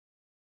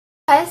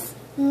Guys,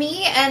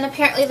 me and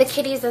apparently the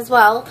kitties as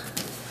well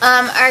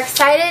are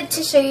excited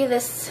to show you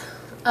this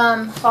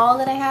haul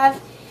that I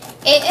have.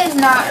 It is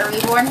not a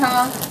Reborn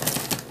haul,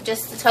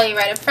 just to tell you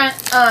right up front.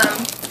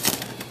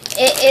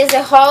 It is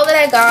a haul that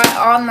I got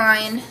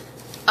online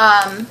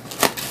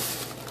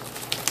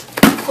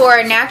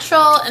for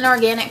natural and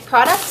organic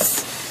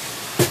products,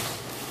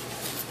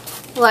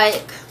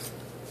 like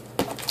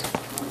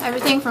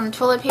everything from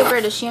toilet paper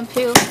to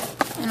shampoo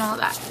and all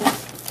that.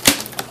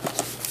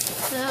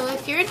 So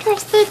if you're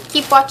interested,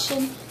 keep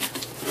watching,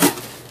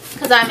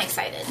 because I'm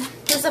excited.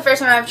 This is the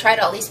first time I've tried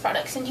all these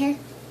products in here.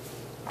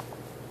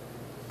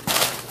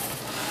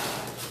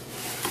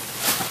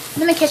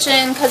 I'm in the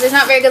kitchen because there's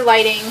not very good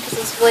lighting because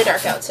it's really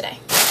dark out today.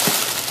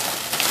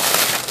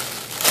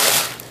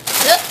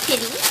 Look,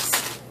 kitties.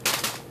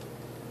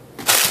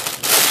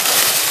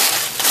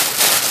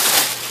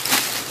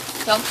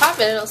 Don't pop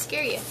it, it'll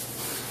scare you.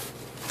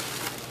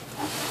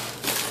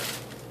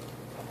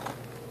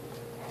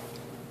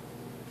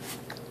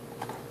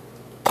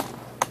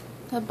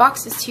 The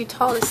box is too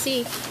tall to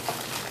see in.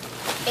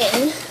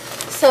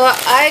 So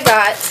I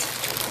got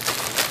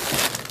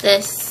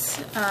this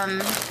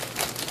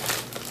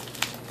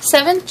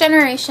 7th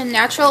generation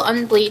natural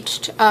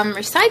unbleached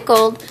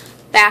recycled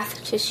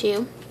bath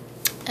tissue.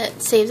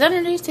 It saves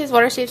energy, saves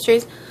water, saves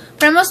trees.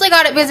 But I mostly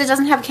got it because it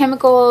doesn't have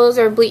chemicals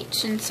or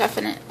bleach and stuff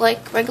in it,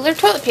 like regular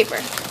toilet paper.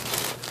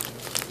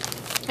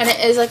 And it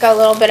is like a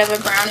little bit of a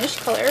brownish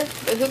color,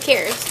 but who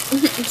cares?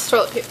 It's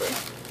toilet paper.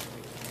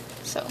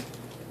 So,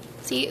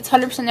 see, it's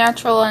 100%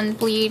 natural and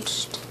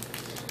bleached.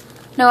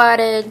 No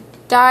added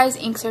dyes,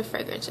 inks, or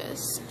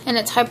fragrances. And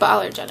it's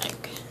hypoallergenic.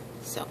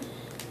 So,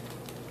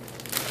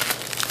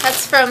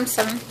 that's from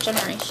 7th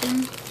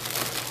generation.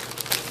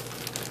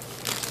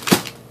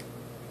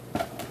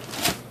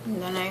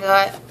 And then I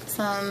got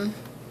some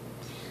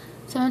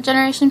 7th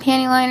generation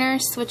panty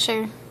liners, which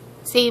are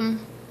same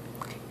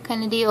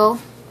kind of deal.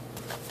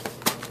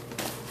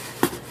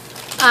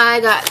 I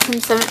got some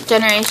 7th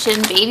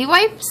generation baby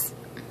wipes.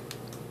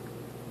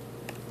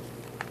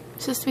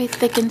 It's supposed to be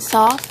thick and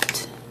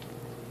soft.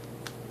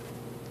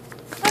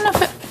 I don't know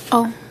if it...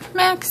 Oh,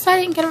 Max, I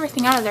didn't get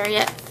everything out of there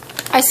yet.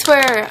 I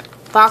swear,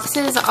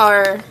 boxes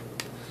are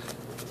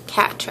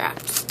cat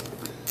traps.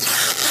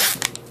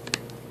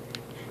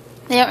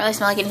 They don't really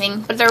smell like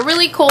anything, but they're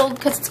really cold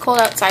because it's cold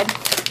outside.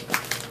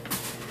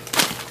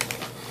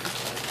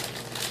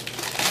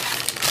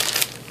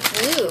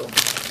 Ooh.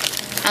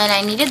 And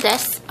I needed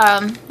this.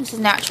 This is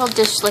natural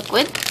dish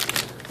liquid,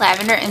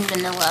 lavender and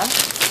vanilla.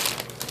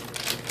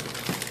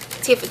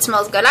 Let's see if it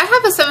smells good. I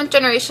have a 7th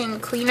generation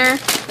cleaner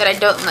that I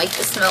don't like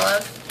the smell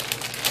of.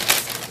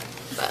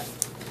 But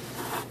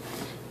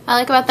what I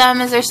like about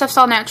them is their stuff's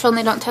all natural and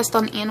they don't test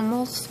on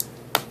animals.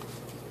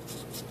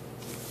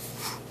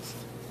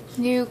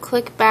 New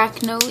click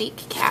back, no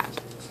leak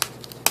cap.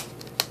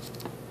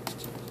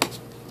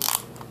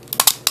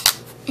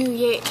 Ooh,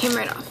 yay, it came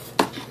right off.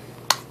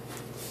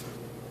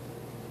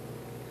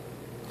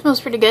 Smells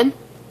pretty good.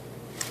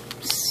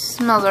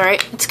 Smells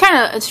alright.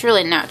 It's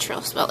really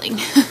natural smelling.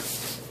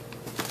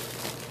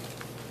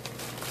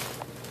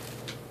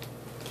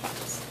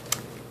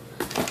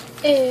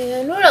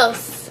 And what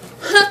else?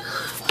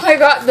 I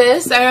got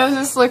this. I know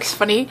this looks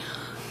funny.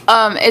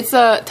 It's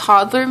a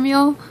toddler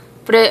meal,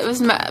 but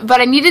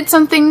I needed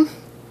something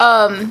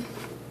to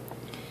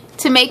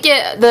make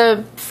it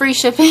the free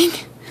shipping.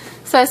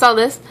 So I saw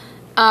this.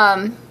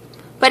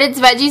 But it's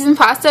veggies and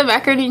pasta,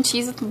 macaroni and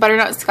cheese with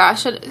butternut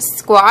squash,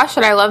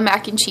 and I love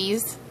mac and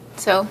cheese.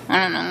 So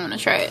I don't know, I'm gonna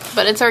try it.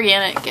 But it's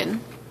organic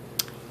and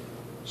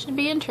should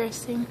be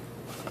interesting.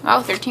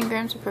 Wow, 13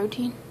 grams of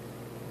protein.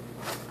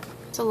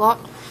 It's a lot.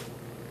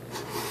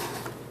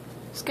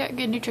 It's got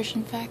good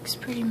nutrition facts,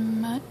 pretty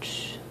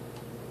much.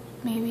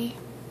 Maybe.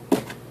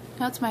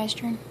 Now it's my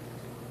turn.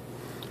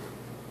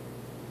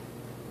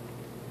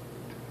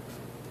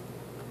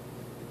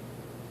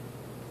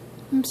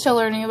 I'm still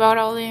learning about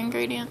all the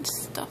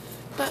ingredients stuff,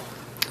 but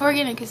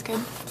organic is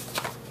good.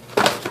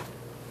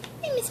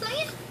 Hey, Miss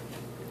Maya.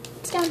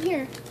 It's down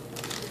here.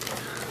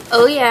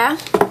 Oh yeah.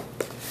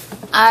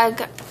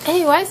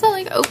 Hey, why is that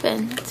like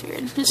open? That's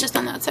weird. It's just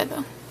on the outside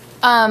though.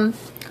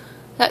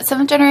 Got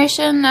 7th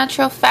generation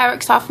natural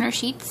fabric softener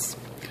sheets.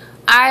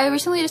 I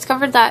recently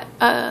discovered that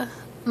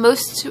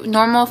most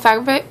normal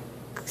fabric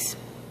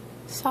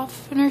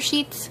softener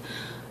sheets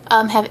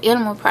have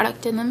animal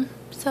product in them,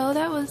 so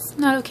that was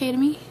not okay to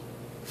me.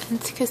 And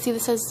because see,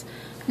 this says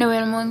no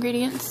animal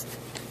ingredients.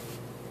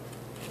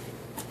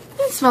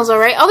 It smells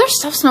alright. All their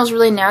stuff smells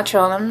really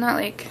natural, and I'm not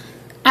like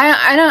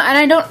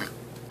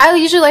I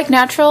usually like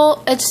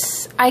natural.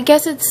 I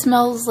guess it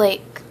smells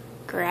like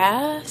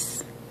grass.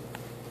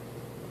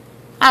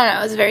 I don't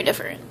know, it's very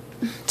different.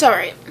 It's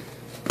alright.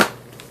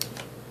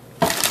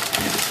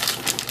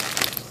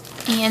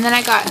 And then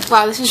I got,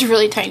 wow, this is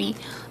really tiny.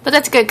 But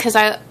that's good because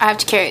I have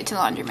to carry it to the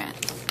laundromat.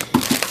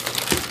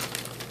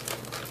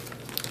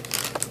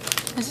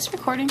 Is this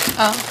recording?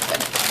 Oh,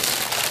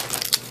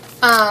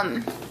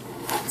 good.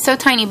 So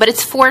tiny, but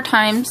it's 4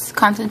 times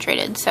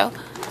concentrated. So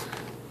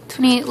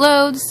 28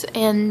 loads,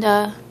 and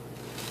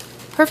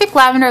Perfect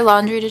Lavender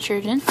Laundry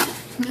Detergent.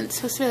 It's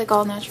supposed to be like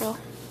all natural.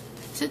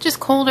 Is it just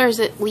cold or is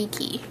it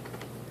leaky?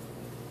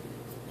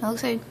 It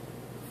looks like,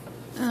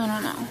 I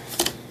don't know.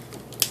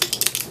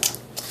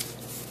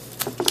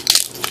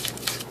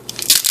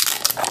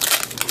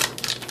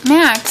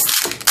 Max.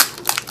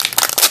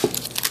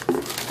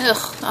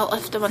 Ugh, that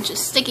left a bunch of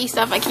sticky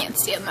stuff. I can't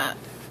stand that.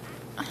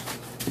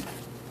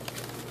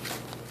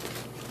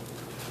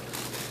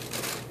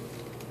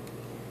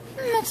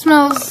 It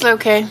smells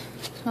okay. It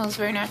smells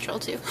very natural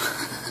too.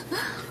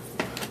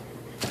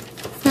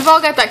 We've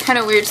all got that kind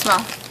of weird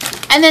smell.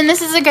 And then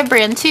this is a good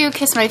brand too,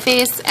 Kiss My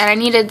Face, and I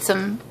needed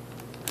some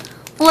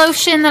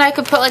lotion that I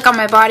could put like on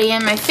my body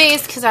and my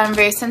face because I'm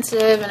very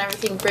sensitive and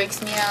everything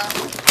breaks me out.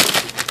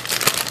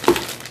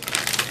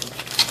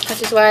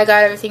 Which is why I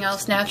got everything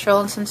else natural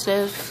and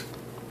sensitive.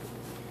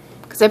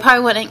 Because I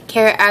probably wouldn't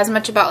care as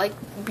much about like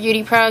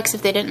beauty products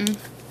if they didn't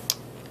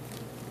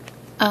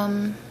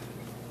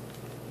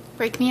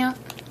break me out.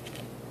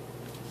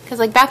 Because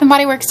like Bath &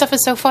 Body Works stuff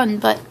is so fun,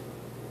 but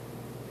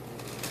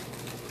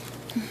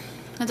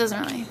it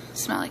doesn't really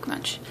smell like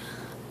much.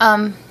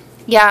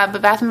 Yeah,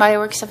 but Bath & Body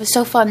Works stuff is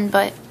so fun,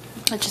 but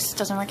it just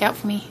doesn't work out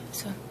for me.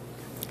 So,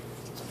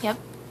 yep.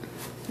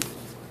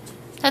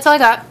 That's all I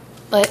got,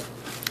 but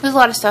there's a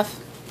lot of stuff.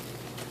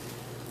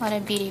 A lot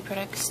of beauty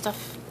product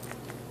stuff.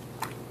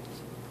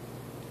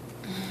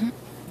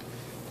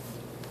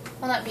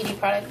 Well, not beauty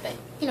product, but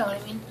you know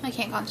what I mean. I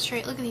can't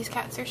concentrate. Look at these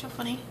cats. They're so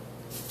funny.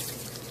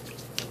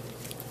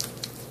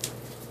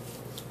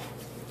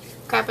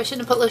 Crap, I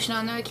shouldn't have put lotion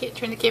on. Now I can't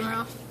turn the camera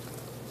off.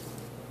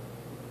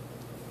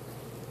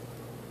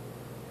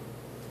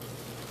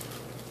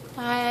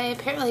 I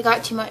apparently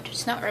got too much.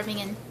 It's not rubbing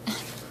in.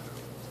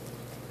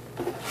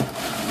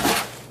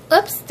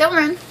 Oops, don't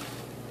run.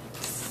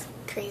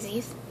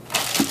 Crazies.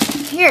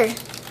 Here,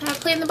 I have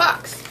to play in the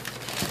box.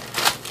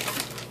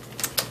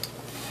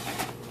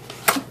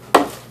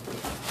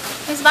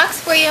 There's a box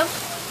for you.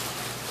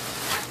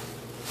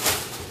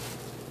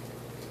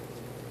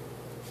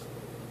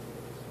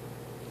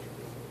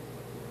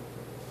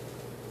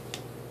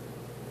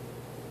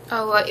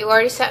 Oh, what? You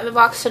already sat in the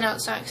box, so now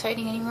it's not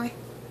exciting anymore?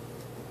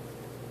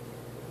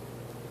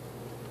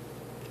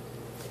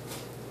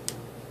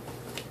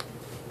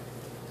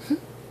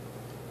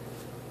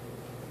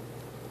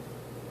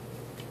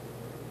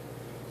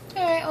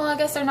 Alright, well, I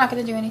guess they're not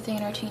going to do anything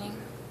entertaining.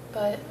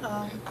 But,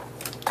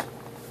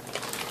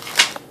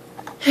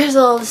 here's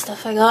all the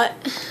stuff I got.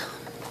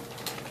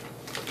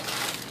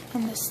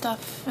 And this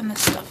stuff, and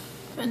this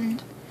stuff,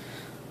 and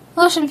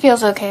lotion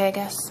feels okay, I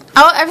guess.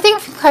 Oh, everything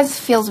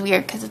feels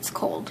weird because it's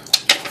cold.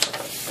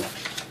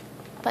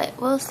 But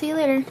we'll see you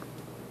later.